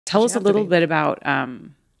Tell us a little bit about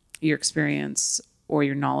your experience or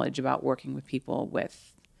your knowledge about working with people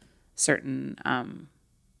with certain,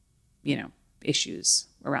 you know, issues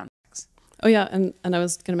around sex. Oh yeah, and I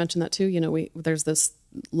was going to mention that too. You know, there's this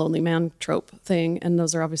lonely man trope thing, and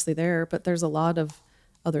those are obviously there, but there's a lot of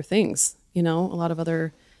other things. You know, a lot of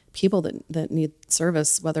other people that need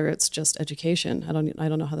service, whether it's just education. I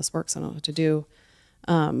don't know how this works. I don't know what to do.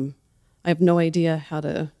 I have no idea how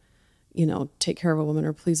to, you know, take care of a woman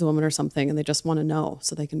or please a woman or something, and they just want to know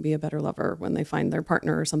so they can be a better lover when they find their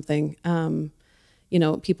partner or something. You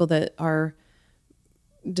know, people that are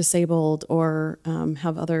disabled or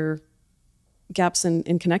have other gaps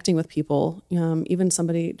in connecting with people. Even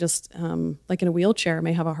somebody just like in a wheelchair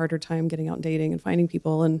may have a harder time getting out and dating and finding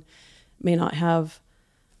people, and may not have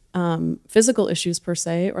physical issues per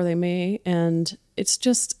se, or they may. And it's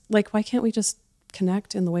just like, why can't we just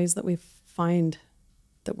connect in the ways that we find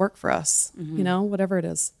that work for us? Mm-hmm. You know, whatever it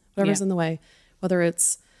is, whatever's in the way, whether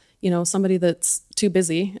it's, you know, somebody that's too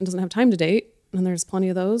busy and doesn't have time to date. And there's plenty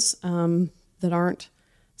of those that aren't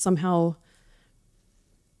somehow,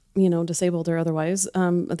 you know, disabled or otherwise.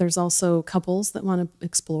 There's also couples that want to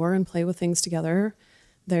explore and play with things together.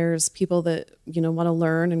 There's people that, you know, want to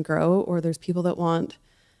learn and grow, or there's people that want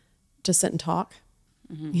to sit and talk,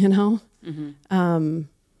 mm-hmm. you know? Mm-hmm.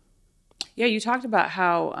 Yeah, you talked about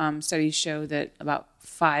how studies show that about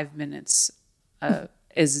 5 minutes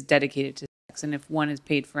is dedicated to sex. And if one is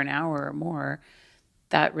paid for an hour or more,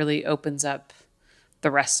 that really opens up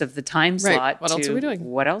the rest of the time slot. Right. What else are we doing?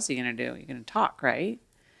 What else are you going to do? You're going to talk, right?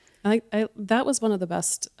 That was one of the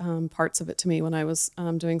best parts of it to me when I was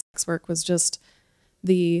doing sex work, was just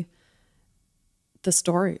the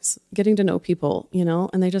stories, getting to know people, you know,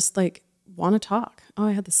 and they just like want to talk. Oh,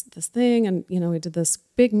 I had this thing, and, you know, we did this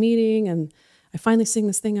big meeting, and I finally seeing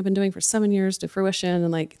this thing I've been doing for 7 years to fruition. And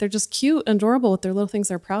like, they're just cute and adorable with their little things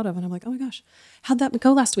they're proud of. And I'm like, oh my gosh, how'd that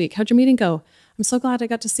go last week? How'd your meeting go? I'm so glad I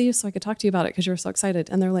got to see you so I could talk to you about it because you were so excited.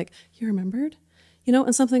 And they're like, you remembered? You know,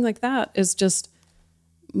 and something like that is just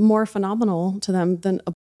more phenomenal to them than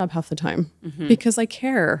a job half the time, mm-hmm. because I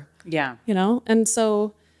care. Yeah. You know? And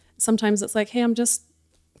so sometimes it's like, hey, I'm just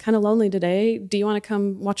kind of lonely today. Do you want to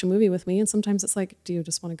come watch a movie with me? And sometimes it's like, do you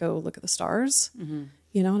just want to go look at the stars? Mm-hmm.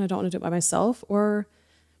 You know, and I don't want to do it by myself, or,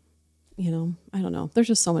 you know, I don't know. There's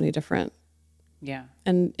just so many different. Yeah.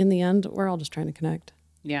 And in the end, we're all just trying to connect.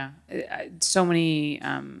 Yeah. So many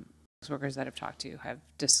sex workers that I've talked to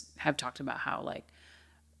have talked about how like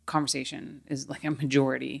conversation is like a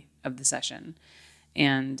majority of the session.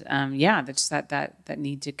 And yeah, that's that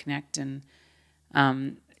need to connect. And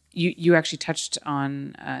you actually touched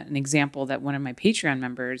on an example that one of my Patreon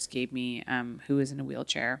members gave me, who is in a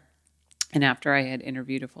wheelchair. And after I had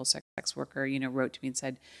interviewed a full sex worker, you know, wrote to me and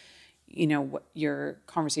said, you know, what your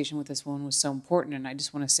conversation with this woman was so important. And I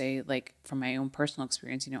just want to say, like, from my own personal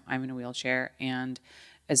experience, you know, I'm in a wheelchair, and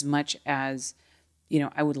as much as, you know,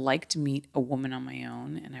 I would like to meet a woman on my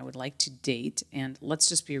own, and I would like to date, and let's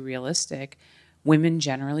just be realistic, women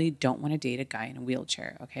generally don't want to date a guy in a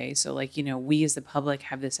wheelchair. Okay. So like, you know, we as the public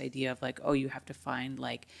have this idea of like, oh, you have to find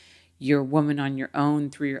like your woman on your own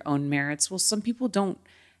through your own merits. Well, some people don't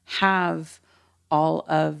have all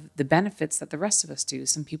of the benefits that the rest of us do.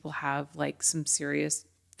 Some people have like some serious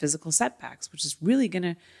physical setbacks, which is really going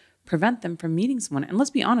to prevent them from meeting someone. And let's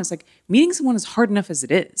be honest, like meeting someone is hard enough as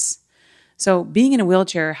it is. So being in a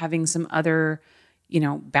wheelchair, having some other, you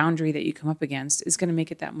know, boundary that you come up against is going to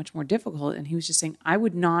make it that much more difficult. And he was just saying, I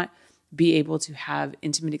would not be able to have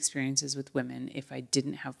intimate experiences with women if I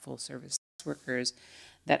didn't have full service workers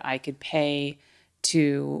that I could pay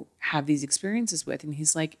to have these experiences with. And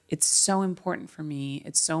he's like, it's so important for me.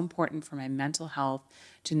 It's so important for my mental health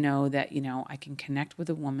to know that, you know, I can connect with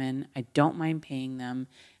a woman. I don't mind paying them.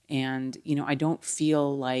 And, you know, I don't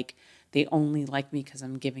feel like they only like me because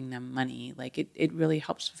I'm giving them money. Like it really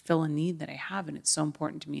helps fulfill a need that I have. And it's so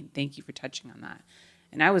important to me. And thank you for touching on that.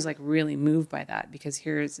 And I was like really moved by that, because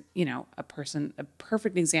here's, you know, a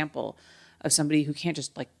perfect example of somebody who can't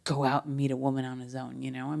just like go out and meet a woman on his own. You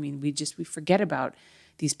know, I mean, we forget about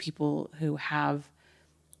these people who have,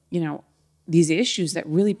 you know, these issues that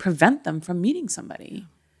really prevent them from meeting somebody.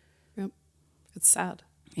 Yep. It's sad.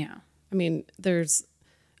 Yeah. I mean, there's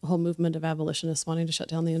a whole movement of abolitionists wanting to shut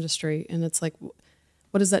down the industry. And it's like,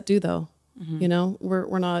 what does that do though? Mm-hmm. You know,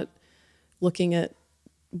 we're not looking at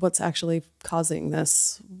what's actually causing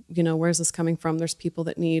this. You know, where's this coming from? There's people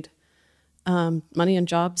that need money and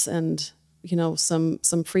jobs and, you know, some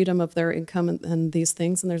freedom of their income and these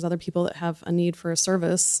things. And there's other people that have a need for a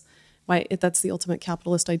service. Why that's the ultimate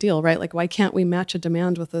capitalist ideal, right? Like, why can't we match a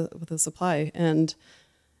demand with a supply? And,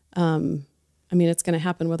 I mean, it's going to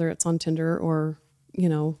happen whether it's on Tinder or, you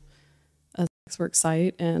know, a sex work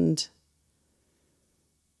site, and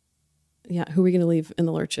yeah, who are we going to leave in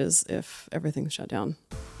the lurches if everything's shut down?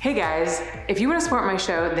 Hey guys, if you want to support my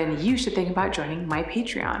show, then you should think about joining my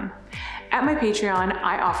Patreon. At my Patreon,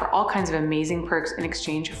 I offer all kinds of amazing perks in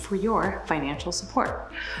exchange for your financial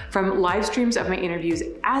support. From live streams of my interviews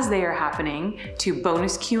as they are happening, to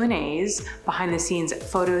bonus Q&As, behind the scenes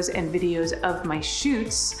photos and videos of my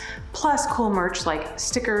shoots, plus cool merch like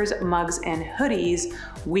stickers, mugs, and hoodies,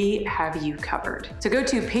 we have you covered. So go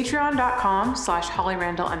to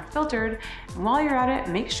patreon.com/HollyRandallUnfiltered, and while you're at it,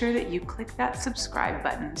 make sure that you click that subscribe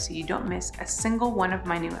button so you don't miss a single one of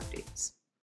my new updates.